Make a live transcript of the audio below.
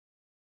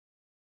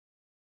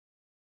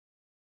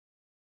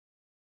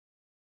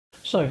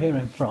So here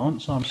in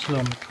France, I'm still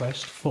on the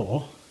quest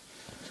for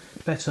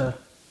better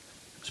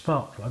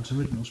spark plugs,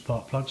 original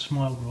spark plugs from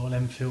my Royal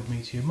Enfield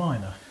Meteor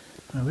Minor.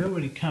 Now, we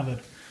already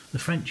covered the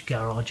French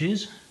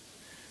garages,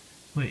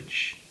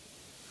 which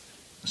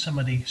some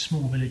of the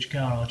small village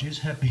garages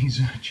have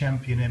these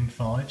Champion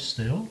M5s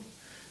still,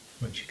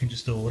 which you can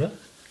just order.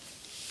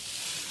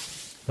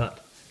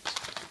 But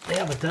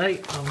the other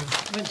day I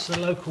went to the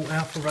local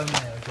Alfa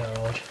Romeo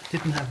garage,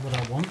 didn't have what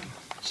I want,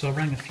 so I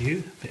rang a few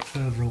a bit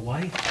further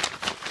away,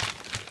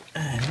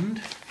 and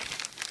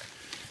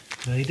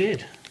they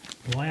did.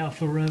 Why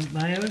Alfa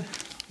Romeo?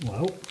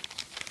 Well,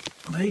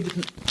 they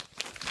didn't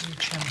do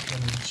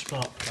Champion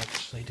spark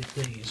plugs, they did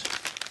these.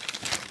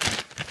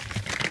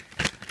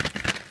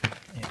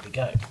 Here we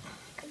go.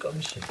 I've got a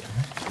receipt in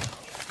there.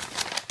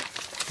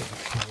 Get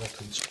my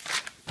records.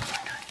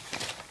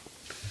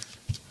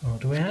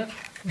 What do we have?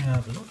 We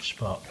have a lot of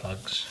spark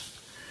plugs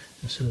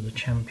instead of the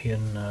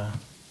Champion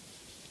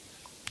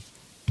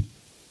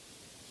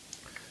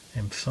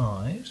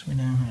M5s. We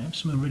now have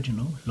some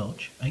original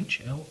Lodge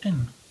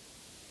HLN,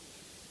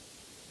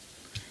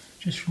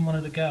 just from one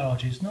of the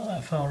garages, not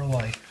that far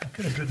away. I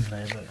could have driven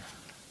there, but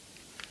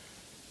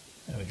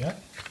there we go.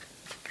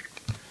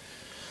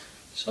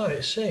 So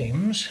it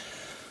seems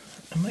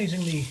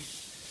amazingly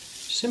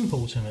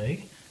simple to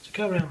me to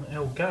go around the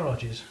old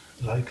garages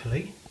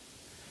locally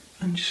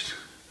and just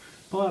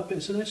buy up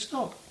bits of their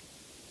stock.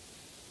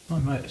 My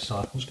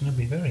motorcycle's going to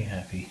be very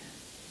happy.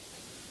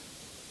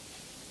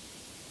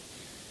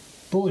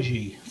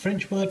 Bougie,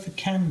 French word for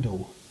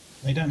candle.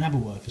 They don't have a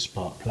word for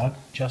spark plug,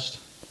 just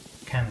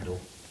candle.